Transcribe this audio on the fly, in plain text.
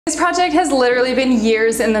This project has literally been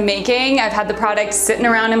years in the making. I've had the product sitting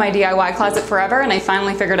around in my DIY closet forever, and I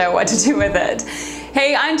finally figured out what to do with it.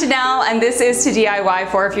 Hey, I'm Janelle, and this is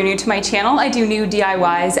toDIYfor. If you're new to my channel, I do new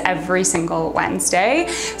DIYs every single Wednesday.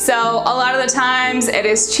 So a lot of the times it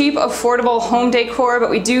is cheap, affordable home decor, but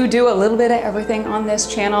we do a little bit of everything on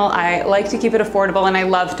this channel. I like to keep it affordable, and I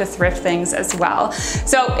love to thrift things as well.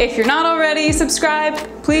 So if you're not already subscribed,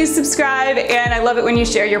 please subscribe, and I love it when you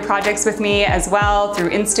share your projects with me as well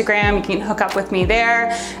through Instagram. You can hook up with me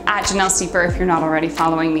there at Janelle Steeper if you're not already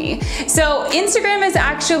following me. So Instagram is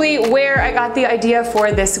actually where I got the idea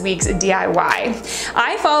for this week's DIY.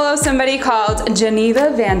 I follow somebody called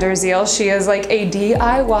Geneva Vanderziel. She is like a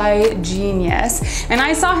DIY genius, and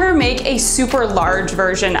I saw her make a super large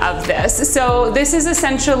version of this. So this is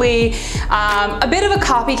essentially a bit of a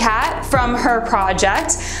copycat from her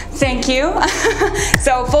project. Thank you.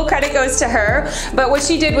 So full credit goes to her, but what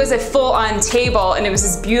she did was a full-on table, and it was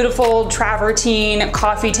this beautiful travertine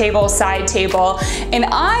coffee table, side table, and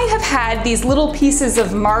I have had these little pieces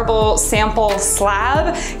of marble sample slab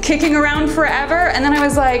kicking around forever, and then I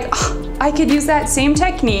was like, oh, I could use that same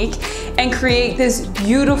technique and create this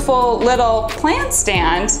beautiful little plant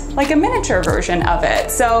stand, like a miniature version of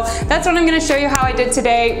it. So that's what I'm gonna show you how I did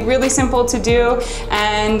today. Really simple to do,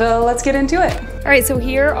 and let's get into it. All right, so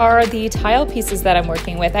here are the tile pieces that I'm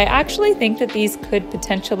working with. I actually think that these could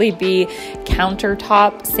potentially be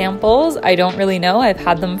countertop samples. I don't really know. I've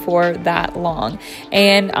had them for that long.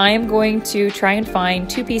 And I am going to try and find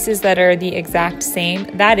two pieces that are the exact same.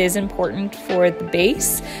 That is important for the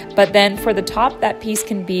base, but then for the top, that piece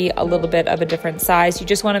can be a little bit of a different size. You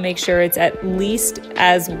just want to make sure it's at least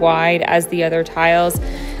as wide as the other tiles,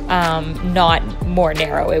 not more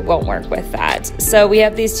narrow. It won't work with that. So we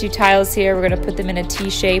have these two tiles here. We're going to put them in a T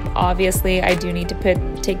shape. Obviously, I do need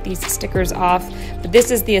to take these stickers off, but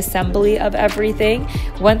this is the assembly of everything.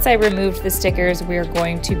 Once I removed the stickers, we're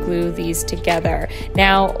going to glue these together.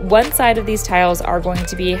 Now, one side of these tiles are going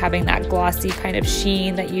to be having that glossy kind of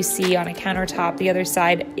sheen that you see on a countertop. The other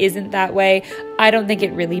side isn't that way. I don't think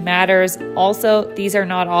it really matters. Also, these are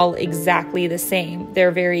not all exactly the same.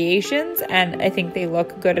 They're variations, and I think they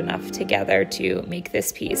look good enough together to make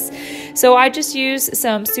this piece. So I just used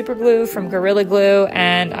some super glue from Gorilla Glue,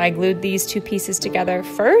 and I glued these two pieces together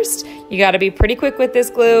first. You got to be pretty quick with this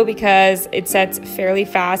glue because it sets fairly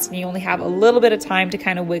fast, and you only have a little bit of time to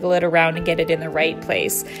kind of wiggle it around and get it in the right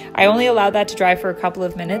place. I only allowed that to dry for a couple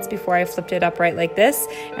of minutes before I flipped it upright like this,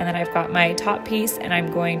 and then I've got my top piece, and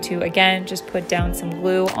I'm going to again just put down some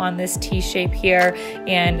glue on this T shape here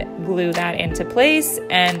and glue that into place,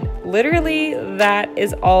 and literally that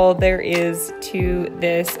is all there is to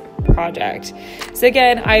this project. So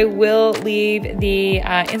again, I will leave the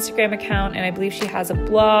Instagram account, and I believe she has a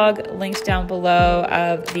blog linked down below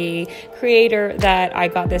of the creator that I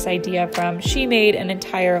got this idea from. She made an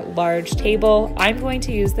entire large table. I'm going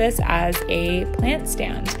to use this as a plant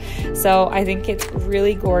stand. So I think it's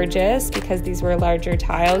really gorgeous because these were larger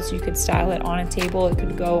tiles. You could style it on a table. It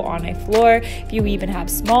could go on a floor. If you even have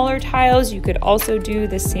smaller tiles, you could also do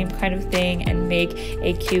the same kind of thing and make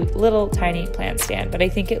a cute little tiny plant stand. But I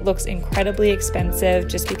think it looks incredibly expensive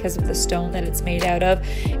just because of the stone that it's made out of,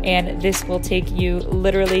 and this will take you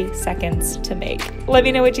literally seconds to make. Let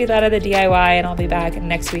me know what you thought of the DIY, and I'll be back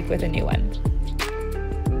next week with a new one.